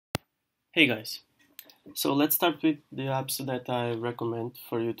Hey guys, so let's start with the apps that I recommend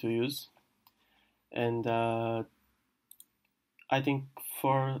for you to use. And I think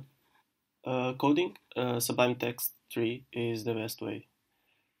for coding, Sublime Text 3 is the best way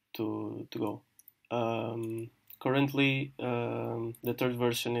to go. Currently, the third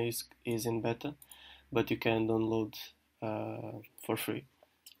version is in beta, but you can download for free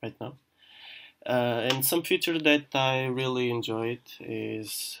right now. And some feature that I really enjoyed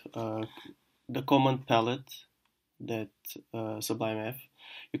is the command palette that Sublime have.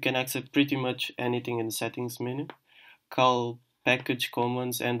 You can accept pretty much anything in the settings menu. Call package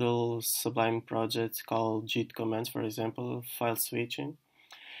commands, handle Sublime projects, call JIT commands, for example, file switching.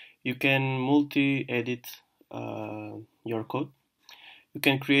 You can multi-edit your code. You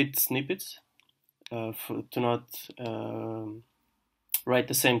can create snippets to not write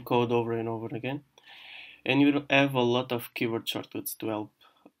the same code over and over again. And you have a lot of keyword shortcuts to help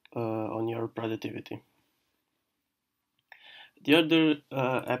on your productivity. The other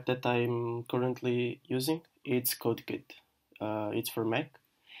app that I'm currently using it's CodeKit. It's for Mac,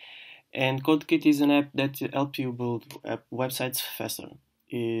 and CodeKit is an app that helps you build websites faster.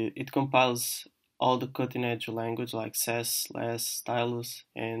 It compiles all the cutting-edge language like Sass, Less, Stylus,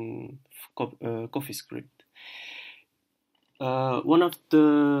 and CoffeeScript. One of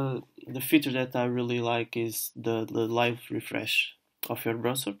the features that I really like is the live refresh of your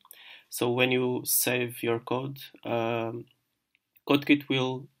browser. So when you save your code, CodeKit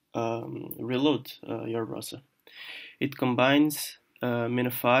will reload your browser. It combines,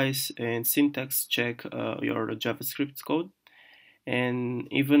 minifies, and syntax check your JavaScript code, and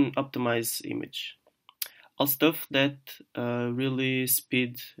even optimize image. All stuff that really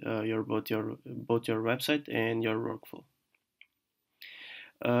speed your website and your workflow.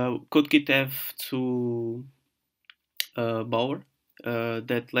 CodeKit have two Bower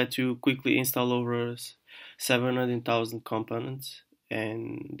that let you quickly install over 700,000 components,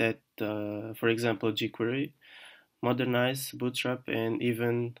 and that, for example, jQuery, Modernize, Bootstrap, and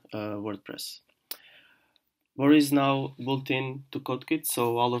even WordPress. Bower is now built in to CodeKit,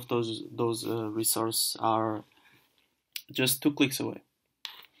 so all of those resources are just 2 clicks away.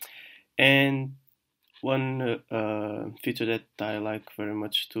 And one feature that I like very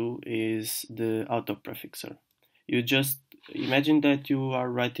much too is the auto prefixer. You just imagine that you are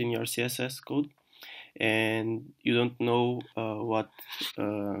writing your CSS code and you don't know what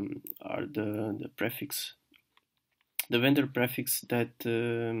are the prefix, the vendor prefix that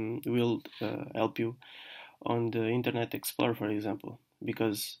will help you on the Internet Explorer, for example,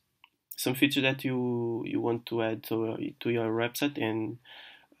 because some feature that you want to add to your website and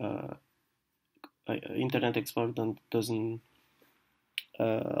Internet Explorer doesn't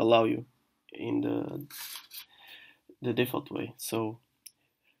allow you in the default way. So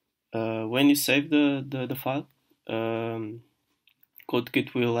when you save the file,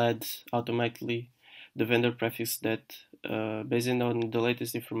 CodeKit will add automatically the vendor prefix that based on the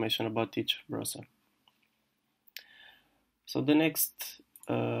latest information about each browser. So the next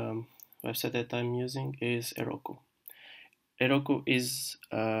website that I'm using is Heroku. Heroku is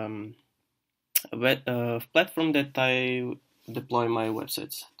a platform that I deploy my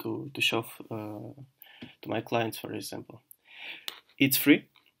websites to show to my clients, for example. It's free,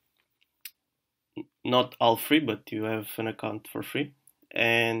 not all free, but you have an account for free,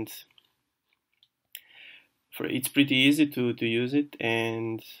 and it's pretty easy to use it,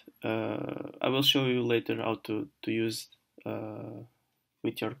 and I will show you later how to use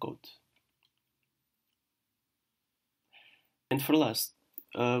with your code. And for last,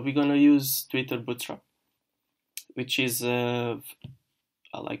 we're gonna use Twitter Bootstrap, which is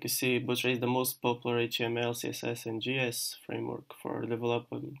like you see, Bootstrap is the most popular HTML, CSS, and JS framework for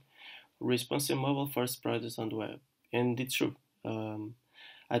developing responsive mobile-first projects on the web, and it's true.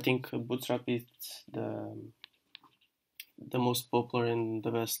 I think Bootstrap is the most popular and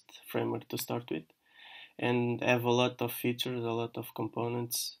the best framework to start with, and have a lot of features, a lot of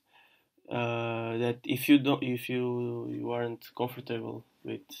components that if you aren't comfortable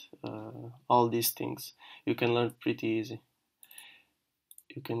with all these things, you can learn pretty easy.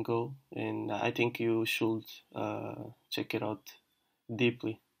 You can go, and I think you should check it out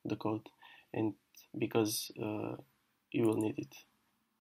deeply, the code, and because you will need it.